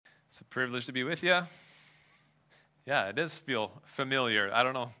It's a privilege to be with you. Yeah, it does feel familiar. I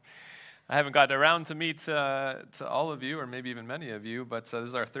don't know. I haven't gotten around to meet to all of you, or maybe even many of you, but this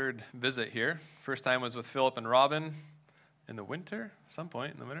is our third visit here. First time was with Philip and Robin in the winter, some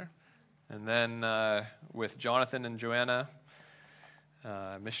point in the winter. And then with Jonathan and Joanna,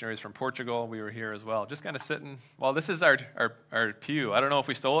 missionaries from Portugal, we were here as well. Just kind of sitting. Well, this is our pew. I don't know if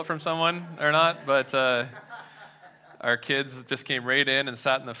we stole it from someone or not, but our kids just came right in and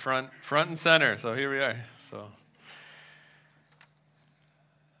sat in the front and center. So here we are. So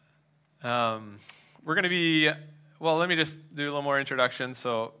we're going to be, well, let me just do a little more introduction.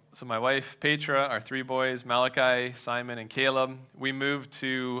 So my wife, Petra, our three boys, Malachi, Simon, and Caleb, we moved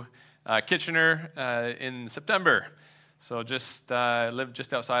to Kitchener in September. So just lived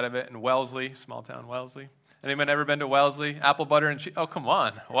just outside of it in Wellesley, small town Wellesley. Anyone ever been to Wellesley? Apple butter and cheese? Oh, come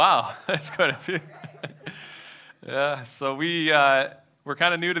on. Wow. That's quite a few. Yeah, so we're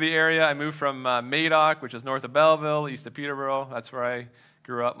kind of new to the area. I moved from Madoc, which is north of Belleville, east of Peterborough. That's where I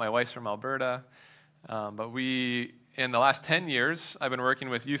grew up. My wife's from Alberta. But in the last 10 years, I've been working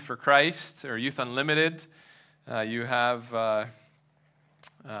with Youth for Christ, or Youth Unlimited. You have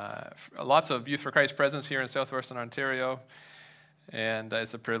lots of Youth for Christ presence here in southwestern Ontario, and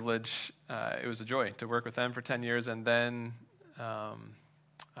it's a privilege. It was a joy to work with them for 10 years, and then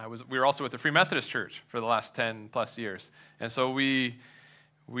we were also with the Free Methodist Church for the last 10 plus years, and so we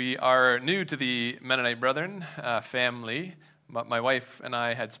are new to the Mennonite Brethren family. But my wife and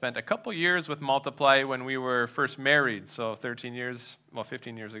I had spent a couple years with Multiply when we were first married, so 15 years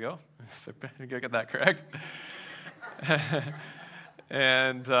ago. I get that correct.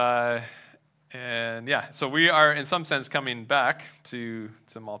 And yeah, so we are in some sense coming back to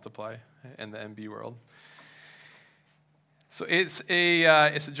Multiply in the MB world. So it's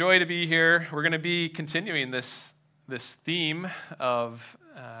a joy to be here. We're going to be continuing this theme of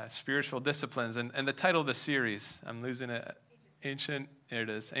spiritual disciplines, and the title of the series, I'm losing it. Ancient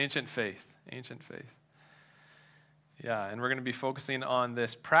Faith. Yeah, and we're going to be focusing on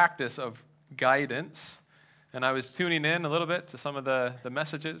this practice of guidance. And I was tuning in a little bit to some of the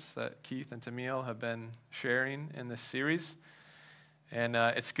messages that Keith and Tamil have been sharing in this series. And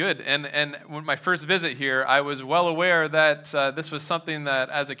it's good. And when my first visit here, I was well aware that this was something that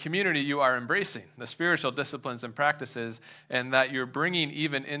as a community you are embracing, the spiritual disciplines and practices, and that you're bringing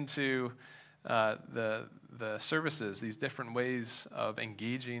even into the services, these different ways of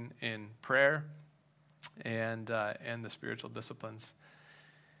engaging in prayer and the spiritual disciplines.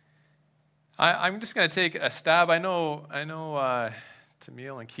 I'm just going to take a stab. I know.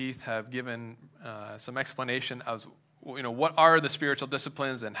 Tamil and Keith have given some explanation of what are the spiritual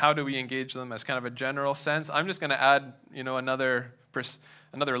disciplines and how do we engage them as kind of a general sense. I'm just going to add another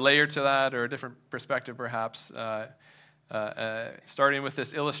layer to that, or a different perspective perhaps. Starting with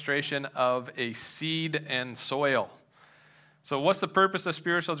this illustration of a seed and soil. So what's the purpose of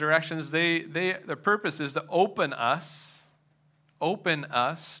spiritual directions? The purpose is to open us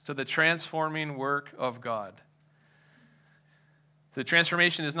to the transforming work of God. The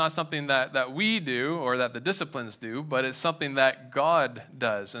transformation is not something that we do or that the disciplines do, but it's something that God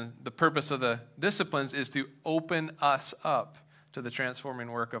does. And the purpose of the disciplines is to open us up to the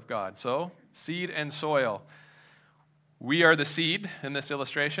transforming work of God. So, seed and soil. We are the seed in this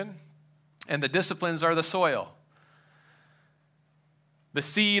illustration, and the disciplines are the soil. The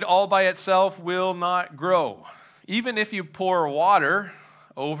seed all by itself will not grow. Even if you pour water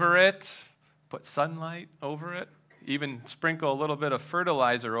over it, put sunlight over it, even sprinkle a little bit of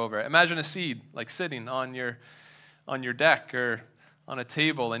fertilizer over it. Imagine a seed like sitting on your deck or on a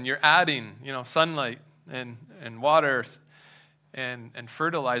table, and you're adding, sunlight and water and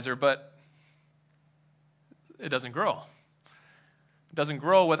fertilizer, but it doesn't grow. It doesn't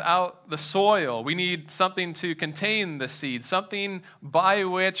grow without the soil. We need something to contain the seed, something by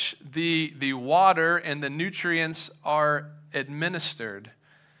which the water and the nutrients are administered.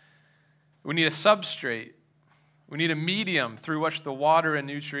 We need a substrate. We need a medium through which the water and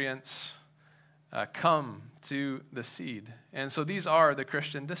nutrients come to the seed. And so these are the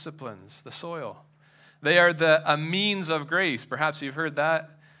Christian disciplines, the soil. They are a means of grace. Perhaps you've heard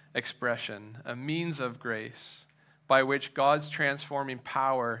that expression, a means of grace, by which God's transforming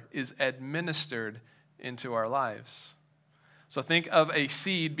power is administered into our lives. So think of a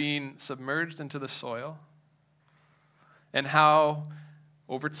seed being submerged into the soil, and how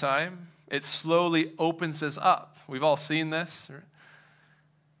over time it slowly opens us up. We've all seen this. We've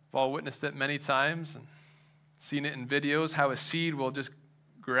all witnessed it many times and seen it in videos, how a seed will just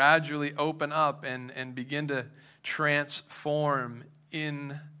gradually open up and begin to transform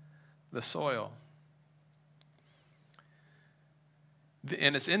in the soil.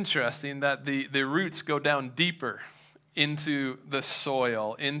 And it's interesting that the roots go down deeper into the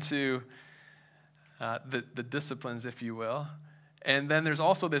soil, into the disciplines, if you will. And then there's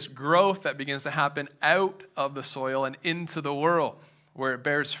also this growth that begins to happen out of the soil and into the world, where it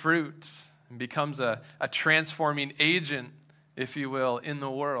bears fruit and becomes a transforming agent, if you will, in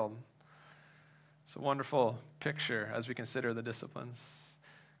the world. It's a wonderful picture as we consider the disciplines.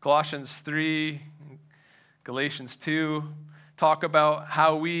 Colossians 3, Galatians 2 talk about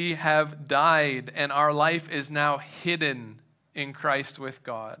how we have died and our life is now hidden in Christ with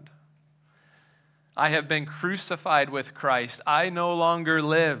God. I have been crucified with Christ. I no longer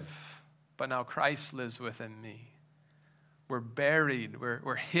live, but now Christ lives within me. We're buried,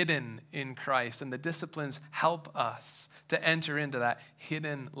 we're hidden in Christ, and the disciplines help us to enter into that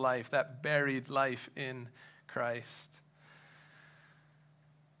hidden life, that buried life in Christ.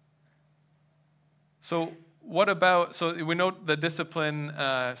 So we know the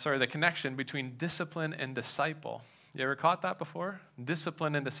the connection between discipline and disciple. You ever caught that before?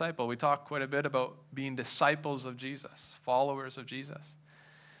 Discipline and disciple. We talk quite a bit about being disciples of Jesus, followers of Jesus,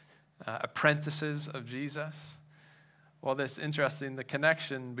 apprentices of Jesus. Well, that's interesting, the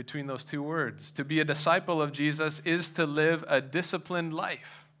connection between those two words. To be a disciple of Jesus is to live a disciplined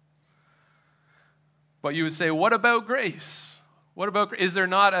life. But you would say, what about grace? Is there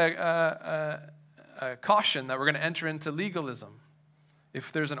not a caution that we're going to enter into legalism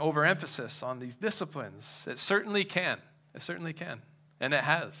if there's an overemphasis on these disciplines? It certainly can. It certainly can. And it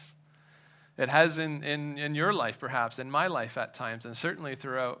has. It has in your life, perhaps, in my life at times, and certainly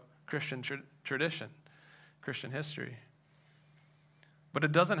throughout Christian tradition, Christian history. But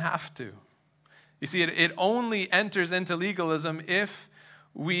it doesn't have to. You see, it only enters into legalism if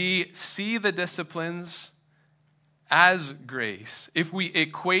we see the disciplines as grace, if we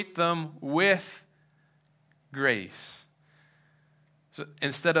equate them with grace, so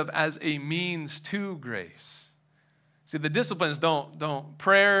instead of as a means to grace. See, the disciplines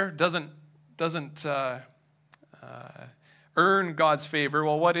prayer doesn't earn God's favor.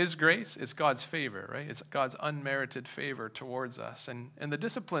 Well, what is grace? It's God's favor, right? It's God's unmerited favor towards us. And the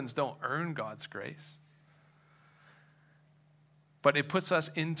disciplines don't earn God's grace. But it puts us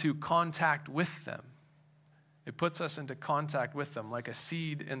into contact with them. It puts us into contact with them like a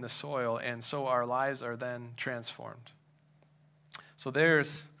seed in the soil, and so our lives are then transformed. So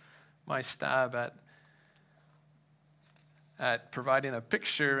there's my stab at providing a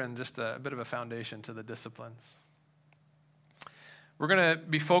picture and just a bit of a foundation to the disciplines. We're going to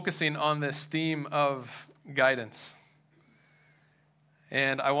be focusing on this theme of guidance.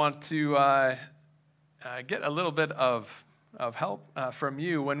 And I want to get a little bit of help from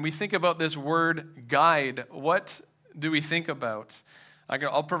you. When we think about this word guide, what do we think about?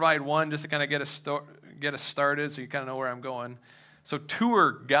 I'll provide one just to kind of get us started so you kind of know where I'm going. So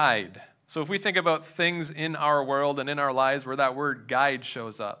tour guide. So if we think about things in our world and in our lives where that word guide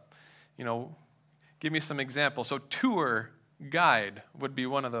shows up, give me some examples. So tour guide would be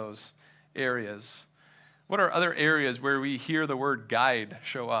one of those areas. What are other areas where we hear the word guide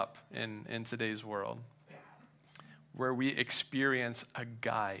show up in today's world? Where we experience a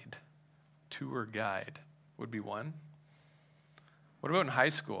guide, tour guide would be one. What about in high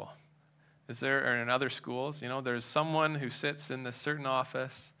school? Or in other schools, there's someone who sits in this certain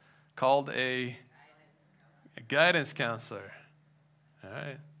office called a guidance counselor. All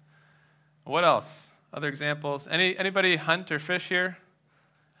right. What else? Other examples? Anybody hunt or fish here?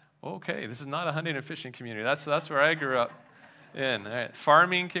 Okay, this is not a hunting and fishing community. That's where I grew up in. All right.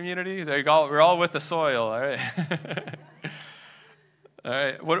 Farming community. We're all with the soil. All right. All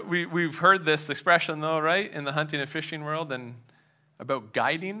right. We've heard this expression though, right, in the hunting and fishing world, and about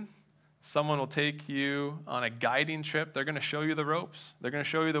guiding. Someone will take you on a guiding trip. They're going to show you the ropes. They're going to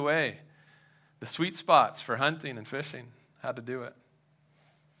show you the way, the sweet spots for hunting and fishing, how to do it.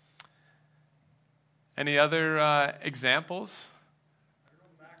 Any other examples?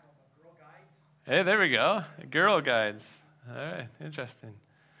 Girl guides. Hey, there we go. Girl guides. All right, interesting.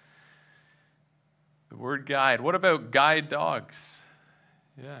 The word guide. What about guide dogs?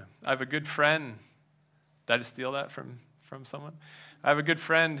 Yeah, I have a good friend. Did I just steal that from someone? I have a good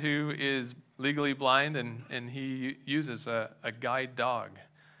friend who is legally blind, and he uses a guide dog.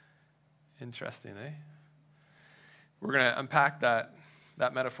 Interesting, eh? We're going to unpack that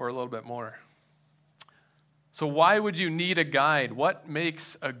metaphor a little bit more. So why would you need a guide? What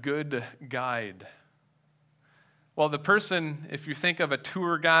makes a good guide? Well, the person, if you think of a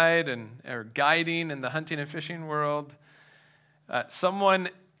tour guide or guiding in the hunting and fishing world, it's someone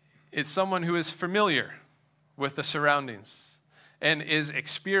who is familiar with the surroundings and is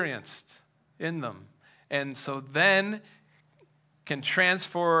experienced in them. And so then can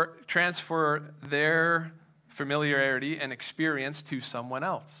transfer their familiarity and experience to someone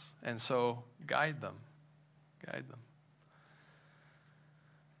else. And so guide them. Guide them.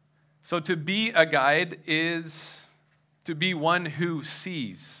 So to be a guide is to be one who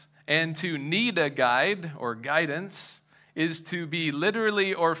sees. And to need a guide or guidance is to be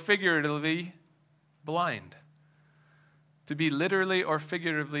literally or figuratively blind. To be literally or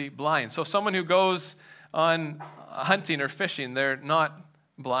figuratively blind. So someone who goes on hunting or fishing, they're not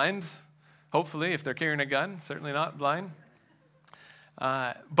blind. Hopefully, if they're carrying a gun, certainly not blind.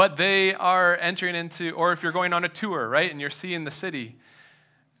 But they are entering into, or if you're going on a tour, right, and you're seeing the city,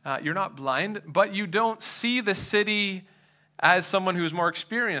 you're not blind, but you don't see the city as someone who's more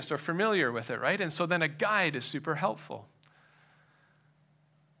experienced or familiar with it, right? And so then a guide is super helpful.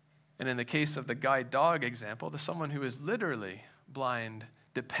 And in the case of the guide dog example, someone who is literally blind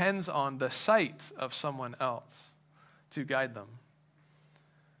depends on the sight of someone else to guide them.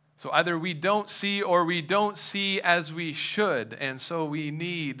 So either we don't see or we don't see as we should, and so we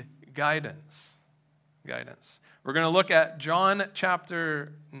need guidance. Guidance. We're going to look at John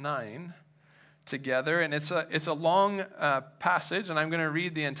chapter 9 together, and it's a long passage, and I'm going to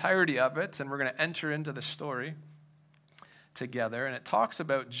read the entirety of it, and we're going to enter into the story together. And it talks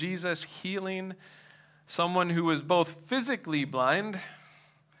about Jesus healing someone who was both physically blind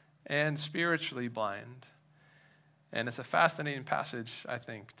and spiritually blind. And it's a fascinating passage, I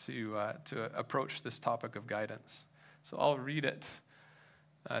think, to approach this topic of guidance. So I'll read it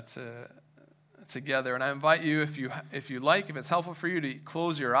together. And I invite you, if it's helpful for you, to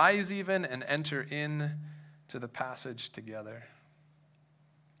close your eyes even and enter in to the passage together.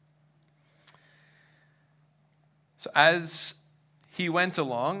 So as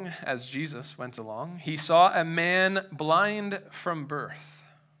Jesus went along, he saw a man blind from birth.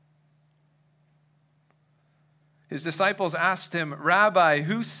 His disciples asked him, "Rabbi,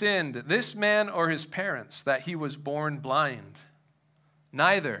 who sinned, this man or his parents, that he was born blind?"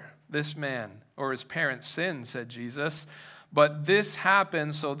 "Neither this man or his parents sinned," said Jesus, "but this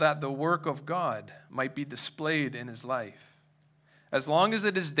happened so that the work of God might be displayed in his life. As long as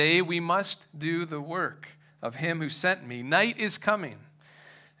it is day, we must do the work of him who sent me. Night is coming,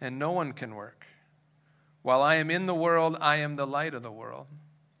 and no one can work. While I am in the world, I am the light of the world."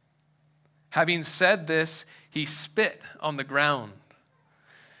 Having said this, he spit on the ground,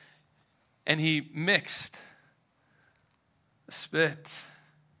 and he mixed spit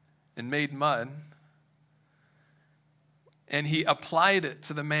and made mud, and he applied it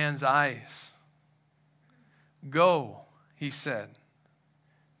to the man's eyes. "Go," he said,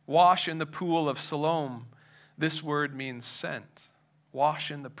 "wash in the pool of Siloam." This word means sent.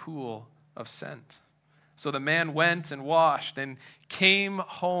 Wash in the pool of sent. So the man went and washed and came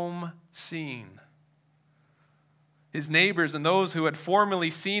home seeing. His neighbors and those who had formerly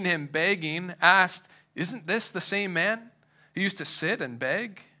seen him begging asked, "Isn't this the same man who used to sit and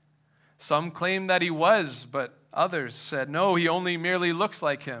beg?" Some claimed that he was, but others said, "No, he only merely looks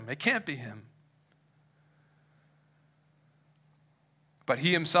like him. It can't be him." But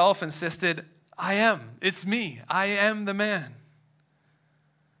he himself insisted, "I am. It's me. I am the man."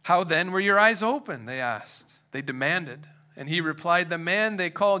 "How then were your eyes open?" they asked. They demanded. And he replied, "The man they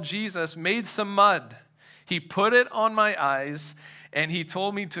called Jesus made some mud. He put it on my eyes, and he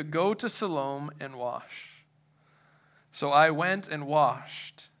told me to go to Siloam and wash. So I went and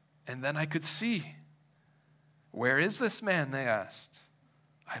washed, and then I could see." "Where is this man?" they asked.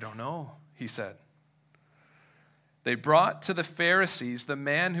 "I don't know," he said. They brought to the Pharisees the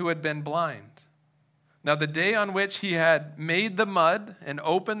man who had been blind. Now the day on which he had made the mud and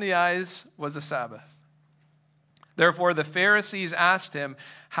opened the eyes was a Sabbath. Therefore the Pharisees asked him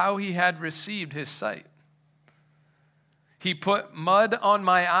how he had received his sight. "He put mud on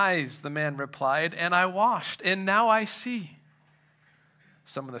my eyes," the man replied, "and I washed, and now I see."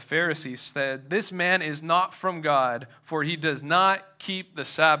 Some of the Pharisees said, "This man is not from God, for he does not keep the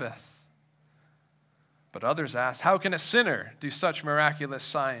Sabbath." But others asked, "How can a sinner do such miraculous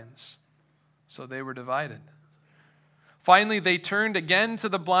signs?" So they were divided. Finally, they turned again to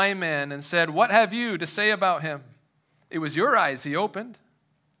the blind man and said, "What have you to say about him? It was your eyes he opened."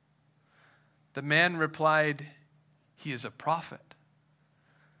 The man replied, "He is a prophet."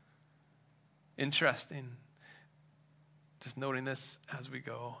 Interesting. Just noting this as we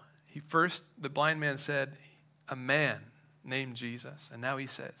go. The blind man said, "A man named Jesus." And now he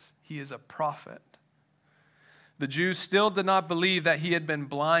says, "He is a prophet." The Jews still did not believe that he had been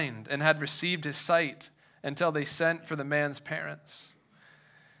blind and had received his sight until they sent for the man's parents.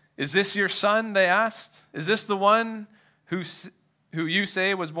 "Is this your son?" they asked. "Is this the one who you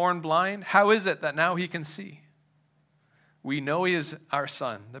say was born blind? How is it that now he can see?" We know he is our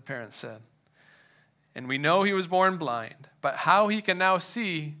son, the parents said. And we know he was born blind. But how he can now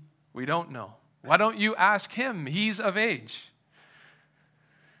see, we don't know. Why don't you ask him? He's of age.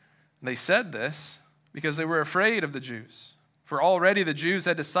 They said this because they were afraid of the Jews. For already the Jews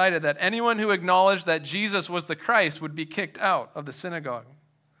had decided that anyone who acknowledged that Jesus was the Christ would be kicked out of the synagogue,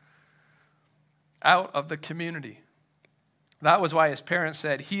 out of the community. That was why his parents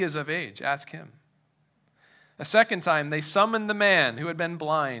said, he is of age, ask him. A second time, they summoned the man who had been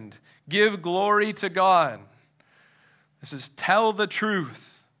blind. Give glory to God. This is tell the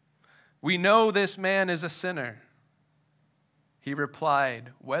truth. We know this man is a sinner. He replied,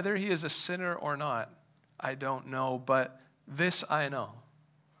 whether he is a sinner or not, I don't know, but this I know.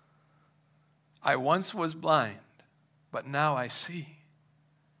 I once was blind, but now I see.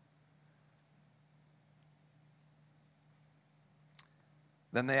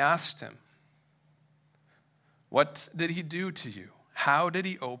 Then they asked him, what did he do to you? How did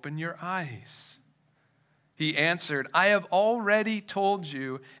he open your eyes? He answered, I have already told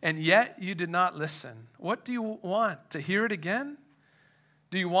you, and yet you did not listen. What do you want? To hear it again?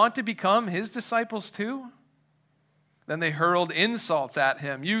 Do you want to become his disciples too? Then they hurled insults at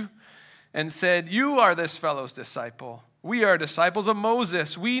him and said, you are this fellow's disciple. We are disciples of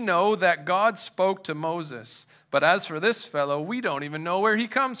Moses. We know that God spoke to Moses. But as for this fellow, we don't even know where he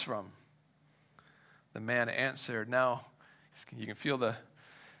comes from. The man answered. Now, you can feel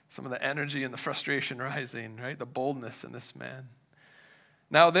some of the energy and the frustration rising, right? The boldness in this man.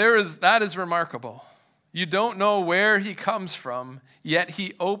 Now, that is remarkable. You don't know where he comes from, yet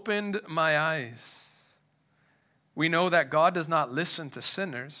he opened my eyes. We know that God does not listen to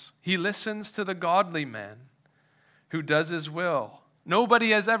sinners. He listens to the godly man who does his will.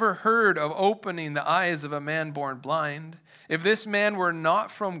 Nobody has ever heard of opening the eyes of a man born blind. If this man were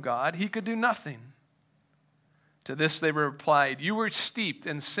not from God, he could do nothing. To this they replied, you were steeped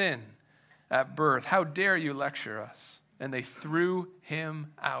in sin at birth. How dare you lecture us? And they threw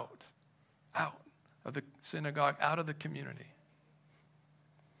him out of the synagogue, out of the community.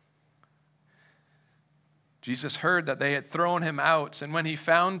 Jesus heard that they had thrown him out, and when he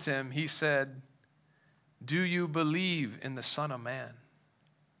found him, he said, do you believe in the Son of Man?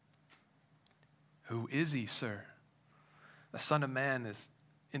 Who is he, sir? The Son of Man is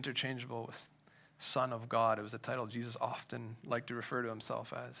interchangeable with Son of God. It was a title Jesus often liked to refer to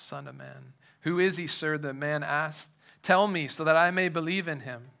himself as, Son of Man. Who is he, sir? The man asked. Tell me so that I may believe in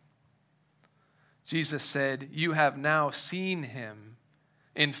him. Jesus said, you have now seen him.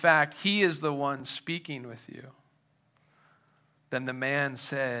 In fact, he is the one speaking with you. Then the man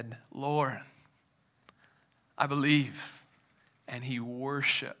said, Lord, I believe. And he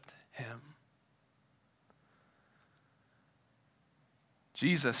worshiped him.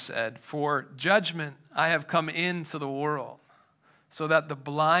 Jesus said, for judgment I have come into the world, so that the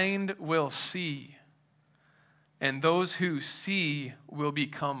blind will see, and those who see will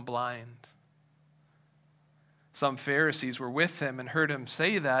become blind. Some Pharisees were with him and heard him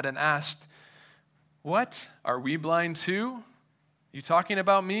say that and asked, what? Are we blind too? You talking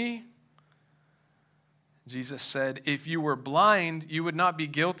about me? Jesus said, if you were blind, you would not be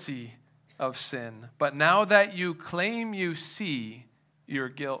guilty of sin. But now that you claim you see, your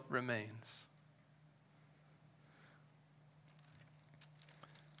guilt remains.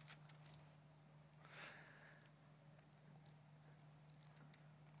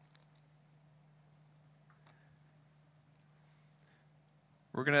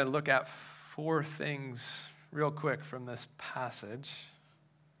 We're going to look at 4 things real quick from this passage.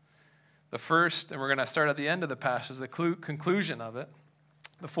 The first, and we're going to start at the end of the passage, the conclusion of it.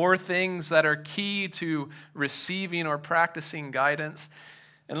 The 4 things that are key to receiving or practicing guidance.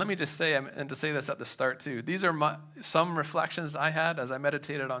 And let me just say, and to say this at the start too, these are some reflections I had as I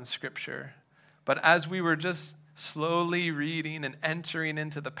meditated on Scripture. But as we were just slowly reading and entering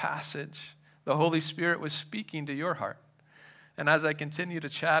into the passage, the Holy Spirit was speaking to your heart. And as I continue to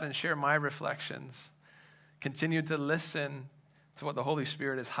chat and share my reflections, continue to listen to what the Holy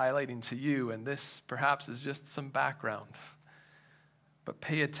Spirit is highlighting to you. And this perhaps is just some background. But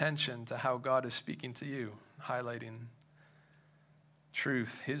pay attention to how God is speaking to you, highlighting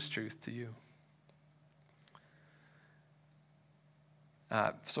truth, his truth to you.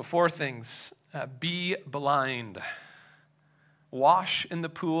 So 4 things. Be blind. Wash in the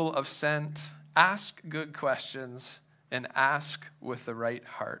pool of scent. Ask good questions. And ask with the right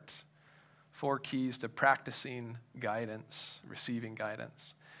heart. 4 keys to practicing guidance, receiving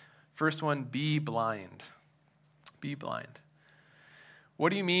guidance. First one, be blind. Be blind. What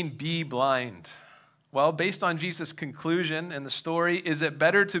do you mean, be blind? Well, based on Jesus' conclusion in the story, is it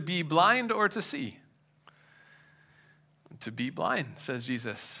better to be blind or to see? to be blind, says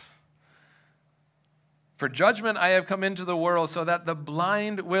Jesus. For judgment I have come into the world so that the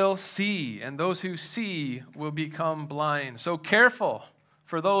blind will see, and those who see will become blind. So careful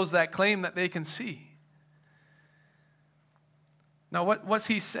for those that claim that they can see. Now, what's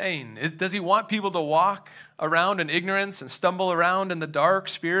he saying? Does he want people to walk around in ignorance and stumble around in the dark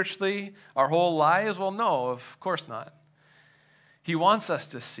spiritually our whole lives? Well, no, of course not. He wants us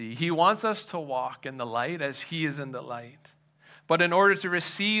to see. He wants us to walk in the light as he is in the light. But in order to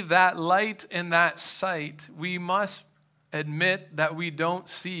receive that light and that sight, we must admit that we don't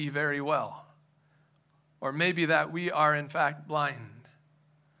see very well. Or maybe that we are in fact blind.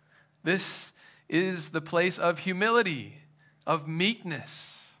 This is the place of humility, of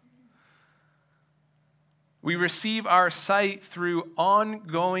meekness. We receive our sight through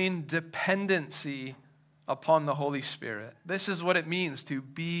ongoing dependency upon the Holy Spirit. This is what it means to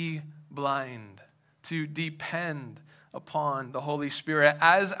be blind, to depend upon the Holy Spirit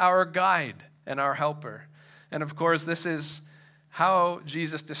as our guide and our helper. And of course, this is how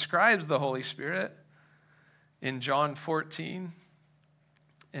Jesus describes the Holy Spirit in John 14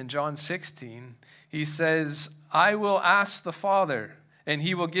 and John 16. He says, I will ask the Father, and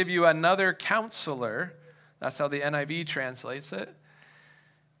he will give you another counselor. That's how the NIV translates it.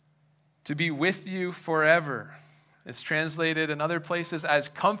 To be with you forever. It's translated in other places as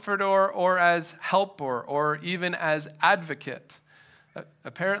comforter or as helper or even as advocate.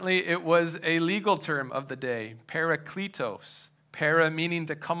 Apparently, it was a legal term of the day, parakletos. Para meaning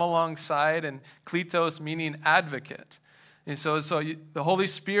to come alongside and kletos meaning advocate. And so the Holy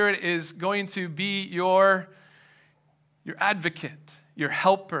Spirit is going to be your advocate, your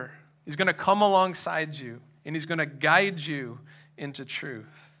helper. He's going to come alongside you and he's going to guide you into truth.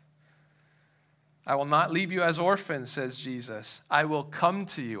 I will not leave you as orphans, says Jesus. I will come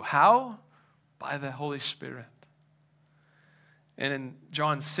to you. How? By the Holy Spirit. And in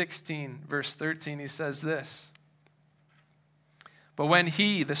John 16, verse 13, he says this. But when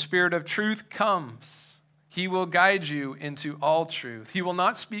he, the Spirit of truth, comes, he will guide you into all truth. He will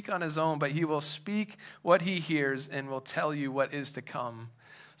not speak on his own, but he will speak what he hears and will tell you what is to come.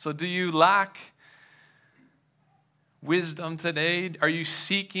 So do you lack wisdom today? Are you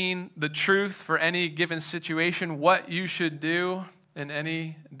seeking the truth for any given situation, what you should do in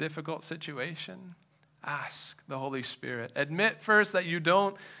any difficult situation? Ask the Holy Spirit. Admit first that you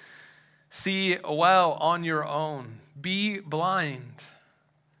don't see well on your own. Be blind.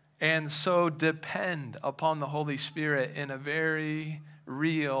 And so depend upon the Holy Spirit in a very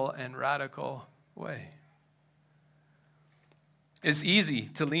real and radical way. It's easy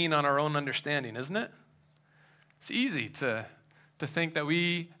to lean on our own understanding, isn't it? It's easy to think that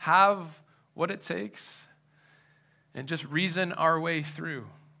we have what it takes and just reason our way through.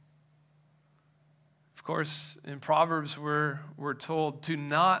 Of course, in Proverbs, we're told to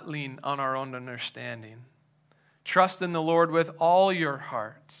not lean on our own understanding. Trust in the Lord with all your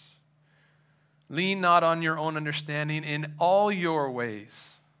heart. Lean not on your own understanding. In all your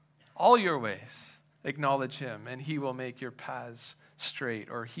ways, acknowledge him, and he will make your paths straight,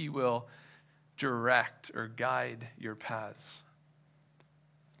 or he will direct or guide your paths.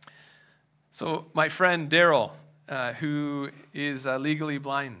 So my friend Daryl, who is legally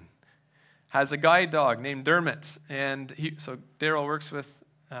blind, has a guide dog named Dermot. And so Daryl works with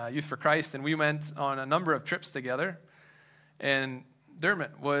Youth for Christ, and we went on a number of trips together. And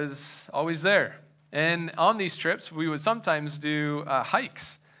Dermot was always there. And on these trips, we would sometimes do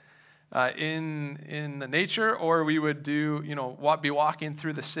hikes in the nature, or we would do, be walking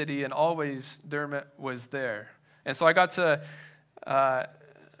through the city, and always Dermot was there. And so I got to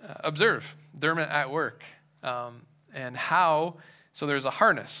observe Dermot at work and how, so there's a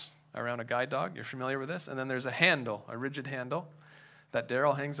harness around a guide dog. You're familiar with this. And then there's a handle, a rigid handle that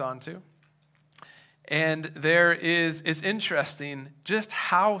Daryl hangs on to. And it's interesting just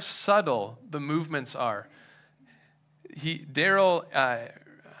how subtle the movements are. Daryl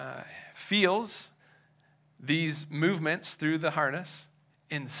feels these movements through the harness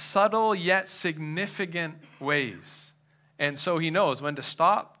in subtle yet significant ways. And so he knows when to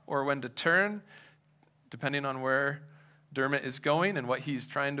stop or when to turn, depending on where Dermot is going and what he's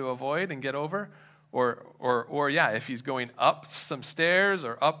trying to avoid and get over. Or if he's going up some stairs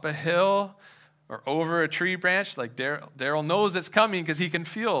or up a hill or over a tree branch, like Daryl knows it's coming because he can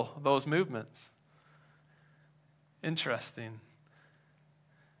feel those movements. Interesting.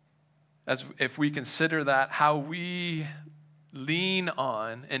 As if we consider that, how we lean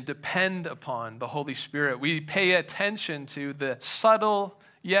on and depend upon the Holy Spirit, we pay attention to the subtle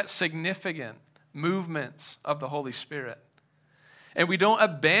yet significant movements of the Holy Spirit. And we don't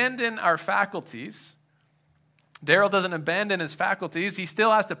abandon our faculties Daryl doesn't abandon his faculties. He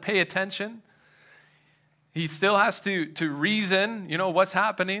still has to pay attention. He still has to reason, what's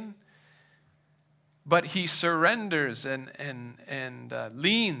happening. But he surrenders and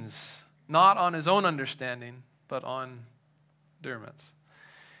leans not on his own understanding, but on Dermot's.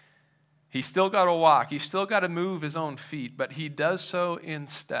 He's still got to walk. He's still got to move his own feet, but he does so in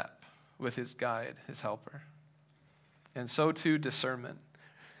step with his guide, his helper. And so too, discernment.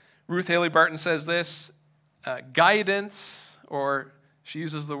 Ruth Haley Barton says this, guidance, or she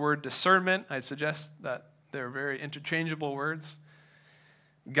uses the word discernment. I suggest that they're very interchangeable words.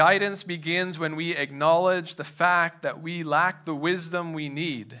 Guidance begins when we acknowledge the fact that we lack the wisdom we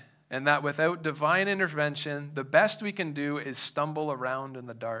need, and that without divine intervention, the best we can do is stumble around in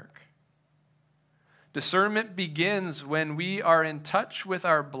the dark. Discernment begins when we are in touch with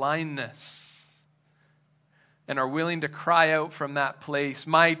our blindness and are willing to cry out from that place,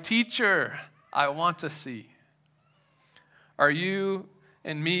 "My teacher, I want to see." Are you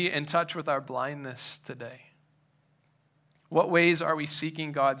and me in touch with our blindness today? What ways are we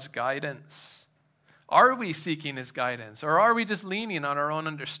seeking God's guidance? Are we seeking his guidance, or are we just leaning on our own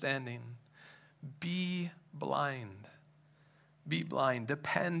understanding? Be blind. Be blind.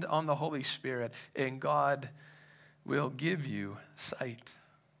 Depend on the Holy Spirit, and God will give you sight.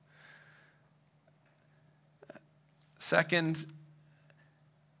 Second,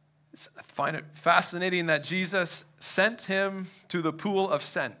 I find it fascinating that Jesus sent him to the pool of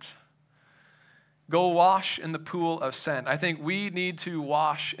scent. Go wash in the pool of scent. I think we need to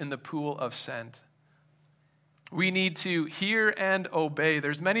wash in the pool of scent. We need to hear and obey.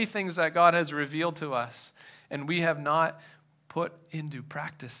 There's many things that God has revealed to us, and we have not put into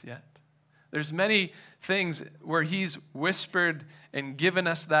practice yet. There's many things where he's whispered and given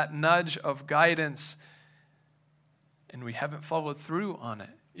us that nudge of guidance, and we haven't followed through on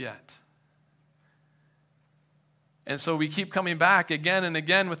it yet. And so we keep coming back again and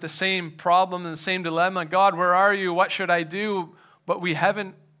again with the same problem and the same dilemma. God, where are you? What should I do? But we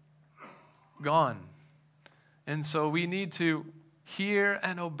haven't gone. And so we need to hear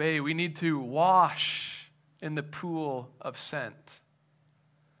and obey. We need to wash in the pool of scent.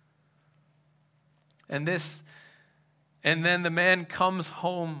 And then the man comes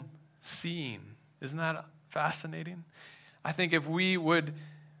home seeing. Isn't that fascinating? I think if we would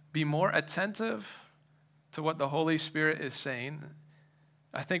be more attentive to what the Holy Spirit is saying,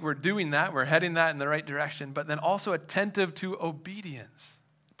 I think we're doing that. We're heading that in the right direction, but then also attentive to obedience.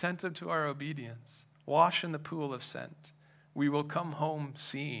 Attentive to our obedience. Wash in the pool of scent. We will come home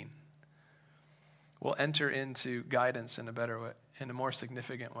seeing. We'll enter into guidance in a better way, in a more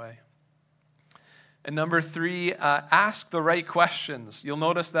significant way. And number 3, ask the right questions. You'll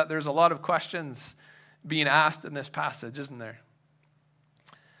notice that there's a lot of questions being asked in this passage, isn't there?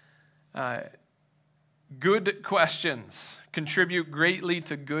 Good questions contribute greatly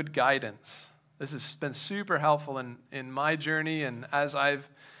to good guidance. This has been super helpful in my journey, and as I've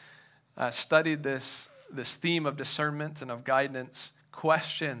studied this theme of discernment and of guidance,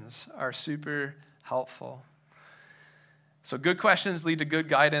 questions are super helpful. So good questions lead to good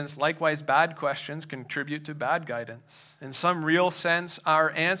guidance. Likewise, bad questions contribute to bad guidance. In some real sense,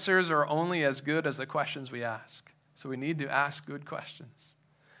 our answers are only as good as the questions we ask. So we need to ask good questions.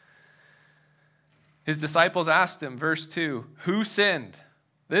 His disciples asked him, verse 2, who sinned,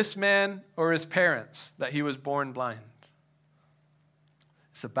 this man or his parents, that he was born blind?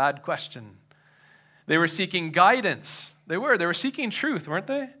 It's a bad question. They were seeking guidance. They were seeking truth, weren't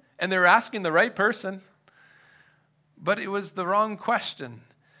they? And they were asking the right person. But it was the wrong question.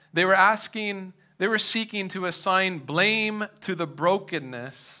 They were seeking to assign blame to the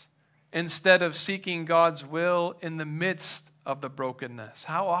brokenness instead of seeking God's will in the midst of the brokenness.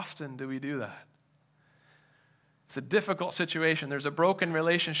 How often do we do that? It's a difficult situation. There's a broken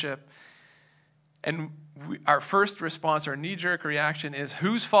relationship. And our first response, our knee-jerk reaction is,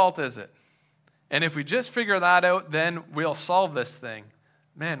 whose fault is it? And if we just figure that out, then we'll solve this thing.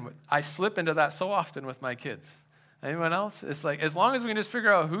 Man, I slip into that so often with my kids. Anyone else? It's like, as long as we can just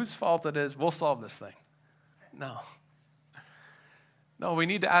figure out whose fault it is, we'll solve this thing. No, we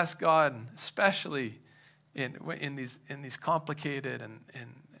need to ask God, especially in these complicated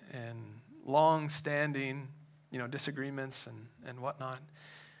and long-standing, disagreements and whatnot.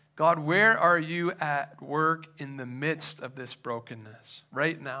 God, where are you at work in the midst of this brokenness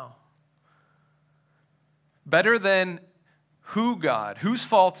right now? Better than who, God, whose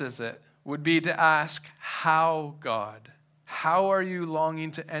fault is it, would be to ask, how, God? How are you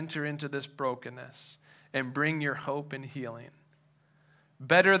longing to enter into this brokenness and bring your hope and healing?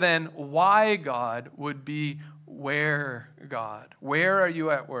 Better than why, God, would be where, God? Where are you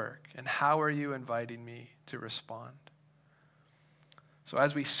at work? And how are you inviting me to respond. So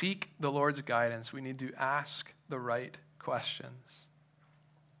as we seek the Lord's guidance, we need to ask the right questions.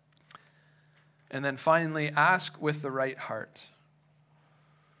 And then finally, ask with the right heart.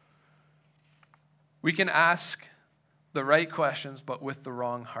 We can ask the right questions, but with the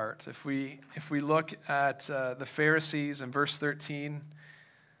wrong heart. If we look at the Pharisees in verse 13,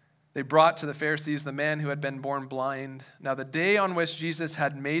 they brought to the Pharisees the man who had been born blind. Now the day on which Jesus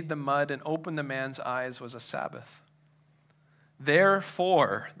had made the mud and opened the man's eyes was a Sabbath.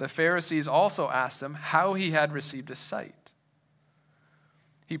 Therefore, the Pharisees also asked him how he had received his sight.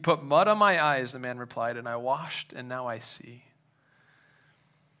 He put mud on my eyes, the man replied, and I washed, and now I see.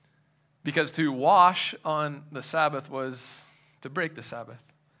 Because to wash on the Sabbath was to break the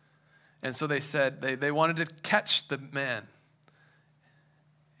Sabbath. And so they said they wanted to catch the man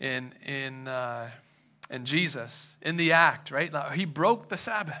in Jesus, in the act, right? He broke the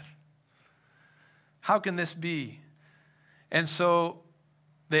Sabbath. How can this be? And so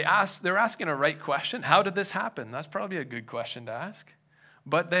they're asking a right question. How did this happen? That's probably a good question to ask.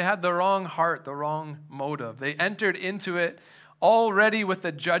 But they had the wrong heart, the wrong motive. They entered into it already with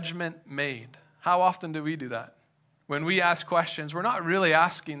the judgment made. How often do we do that? When we ask questions, we're not really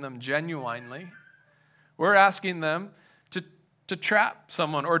asking them genuinely. We're asking them to trap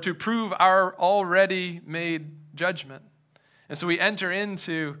someone or to prove our already made judgment. And so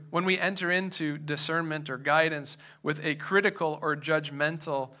when we enter into discernment or guidance with a critical or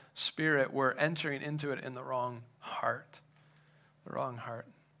judgmental spirit, we're entering into it in the wrong heart. The wrong heart.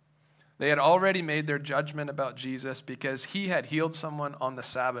 They had already made their judgment about Jesus because he had healed someone on the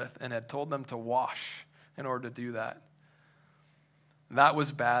Sabbath and had told them to wash in order to do that. That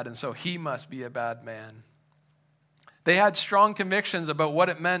was bad, and so he must be a bad man. They had strong convictions about what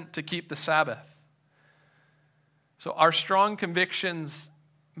it meant to keep the Sabbath. So are strong convictions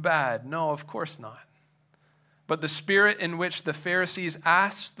bad? No, of course not. But the spirit in which the Pharisees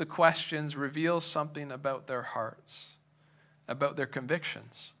asked the questions reveals something about their hearts, about their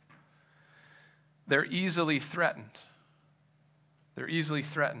convictions. They're easily threatened. They're easily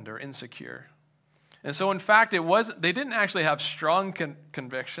threatened or insecure. And so in fact, they didn't actually have strong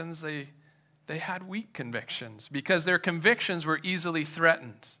convictions. They had weak convictions because their convictions were easily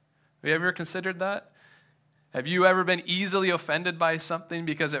threatened. Have you ever considered that? Have you ever been easily offended by something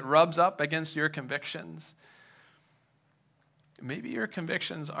because it rubs up against your convictions? Maybe your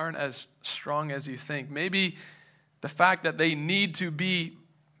convictions aren't as strong as you think. Maybe the fact that they need to be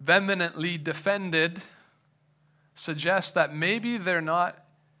vehemently defended suggests that maybe they're not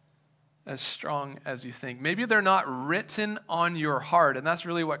as strong as you think. Maybe they're not written on your heart, and that's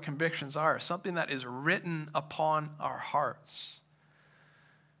really what convictions are, something that is written upon our hearts.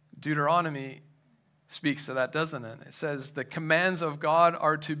 Deuteronomy speaks to that, doesn't it? It says the commands of God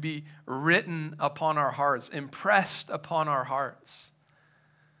are to be written upon our hearts, impressed upon our hearts.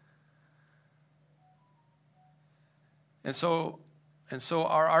 And so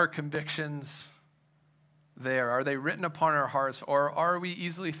are our convictions there? Are they written upon our hearts, or are we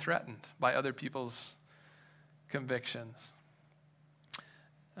easily threatened by other people's convictions?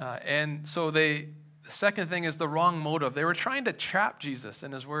 And so the second thing is the wrong motive. They were trying to trap Jesus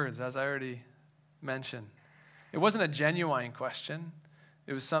in his words, as I already mentioned. It wasn't a genuine question.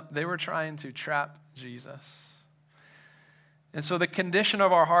 It was they were trying to trap Jesus. And so the condition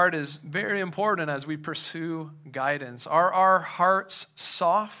of our heart is very important as we pursue guidance. Are our hearts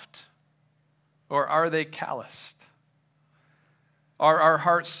soft, or are they calloused? Are our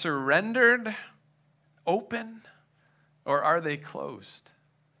hearts surrendered, open, or are they closed?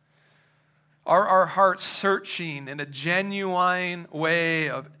 Are our hearts searching in a genuine way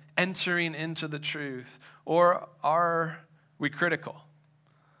of entering into the truth, or are we critical?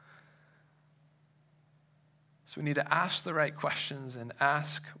 So we need to ask the right questions and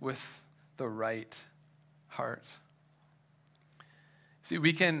ask with the right heart. See,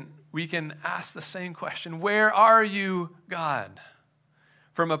 we can ask the same question, where are you, God?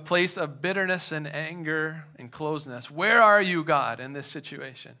 From a place of bitterness and anger and closeness, where are you, God, in this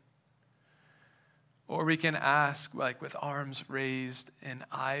situation? Or we can ask, like with arms raised and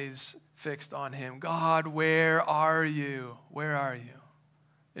eyes fixed on him, God, where are you? Where are you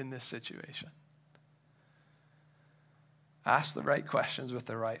in this situation? Ask the right questions with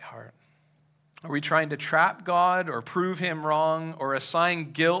the right heart. Are we trying to trap God or prove him wrong or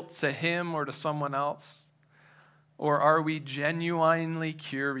assign guilt to him or to someone else? Or are we genuinely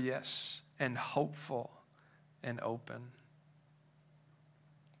curious and hopeful and open?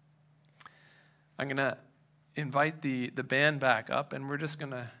 I'm going to invite the band back up, and we're just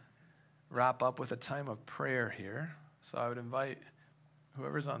going to wrap up with a time of prayer here. So I would invite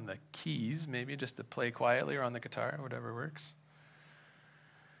whoever's on the keys, maybe just to play quietly, or on the guitar, whatever works.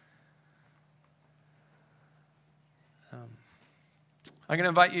 I'm going to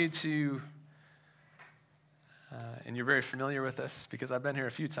invite you to, and you're very familiar with this because I've been here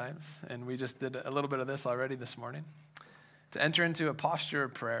a few times, and we just did a little bit of this already this morning, to enter into a posture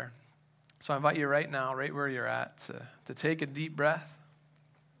of prayer. So I invite you right now, right where you're at, to take a deep breath,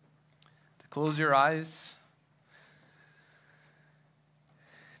 to close your eyes,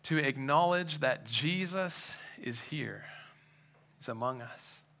 to acknowledge that Jesus is here. He's among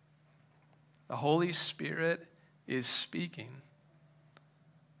us. The Holy Spirit is speaking.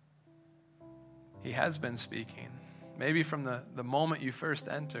 He has been speaking, maybe from the moment you first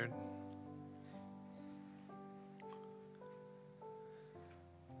entered.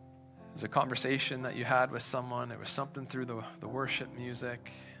 It was a conversation that you had with someone. It was something through the worship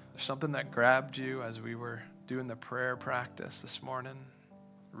music. There's something that grabbed you as we were doing the prayer practice this morning,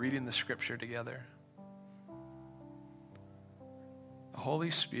 reading the scripture together. The Holy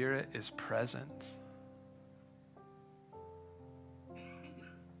Spirit is present.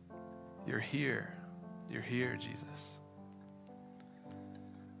 You're here. You're here, Jesus.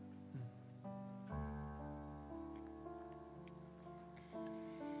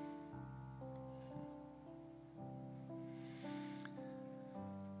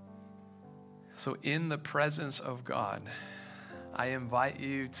 So in the presence of God, I invite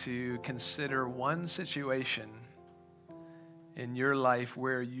you to consider one situation in your life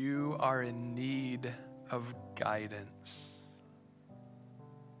where you are in need of guidance.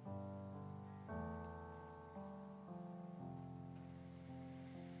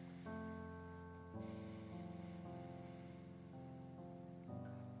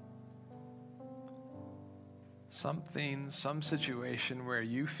 Some situation where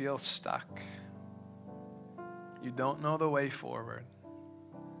you feel stuck. You don't know the way forward.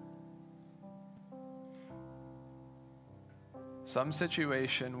 Some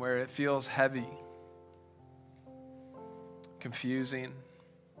situation where it feels heavy, confusing.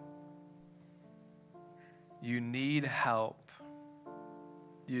 You need help.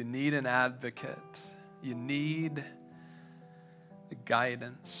 You need an advocate. You need the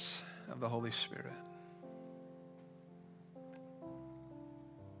guidance of the Holy Spirit.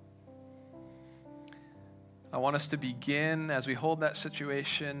 I want us to begin, as we hold that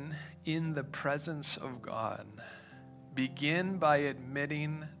situation, in the presence of God. Begin by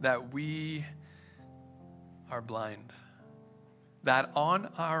admitting that we are blind, that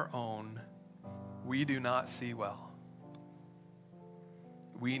on our own we do not see well.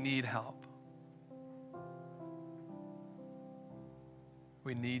 We need help.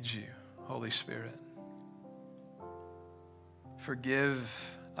 We need you, Holy Spirit.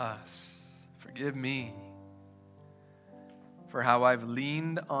 Forgive us. Forgive me for how I've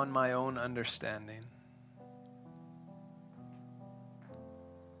leaned on my own understanding.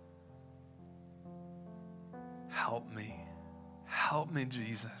 Help me. Help me,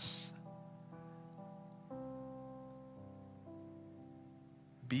 Jesus.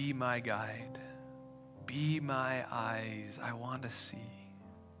 Be my guide. Be my eyes. I want to see.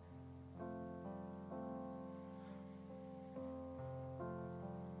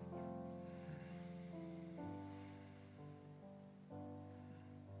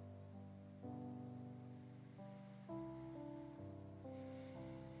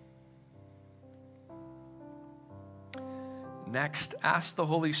 Next, ask the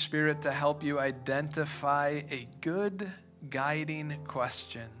Holy Spirit to help you identify a good guiding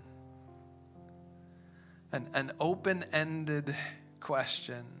question, an open-ended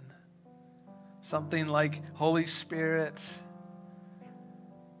question. Something like, Holy Spirit,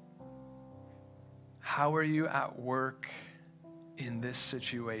 how are you at work in this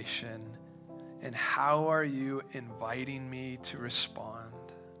situation? And how are you inviting me to respond?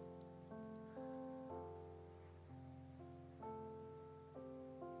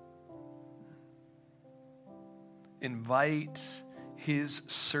 Invite his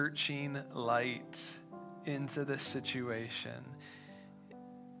searching light into the situation.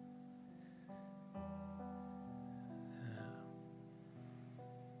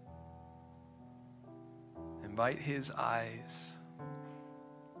 Invite his eyes.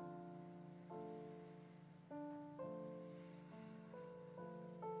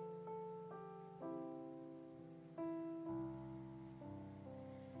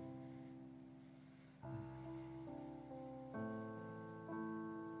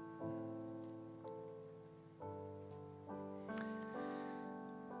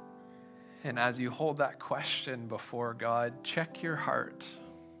 And as you hold that question before God, check your heart.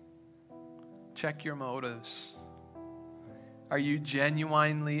 Check your motives. Are you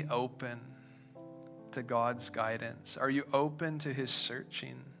genuinely open to God's guidance? Are you open to his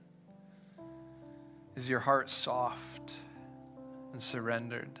searching? Is your heart soft and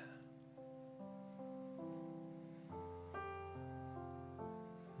surrendered?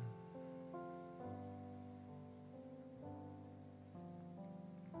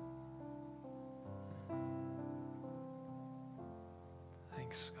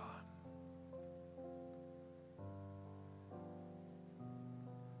 Thanks, God.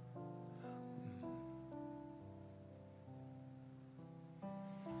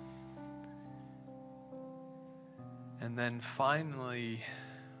 And then finally,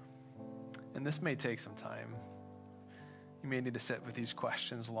 and this may take some time, you may need to sit with these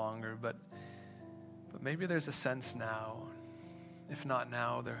questions longer, but maybe there's a sense now, if not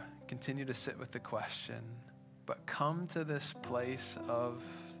now, continue to sit with the question, but come to this place of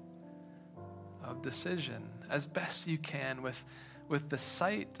decision as best you can with the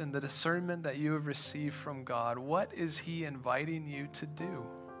sight and the discernment that you have received from God. What is he inviting you to do?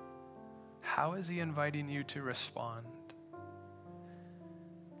 How is he inviting you to respond?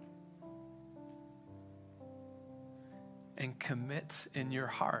 And commit in your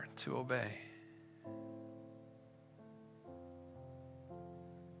heart to obey.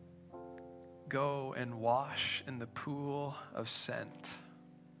 Go and wash in the pool of scent.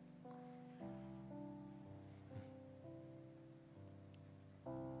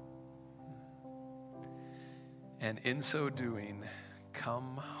 And in so doing,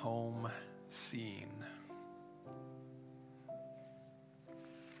 come home seeing.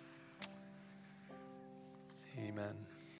 Amen.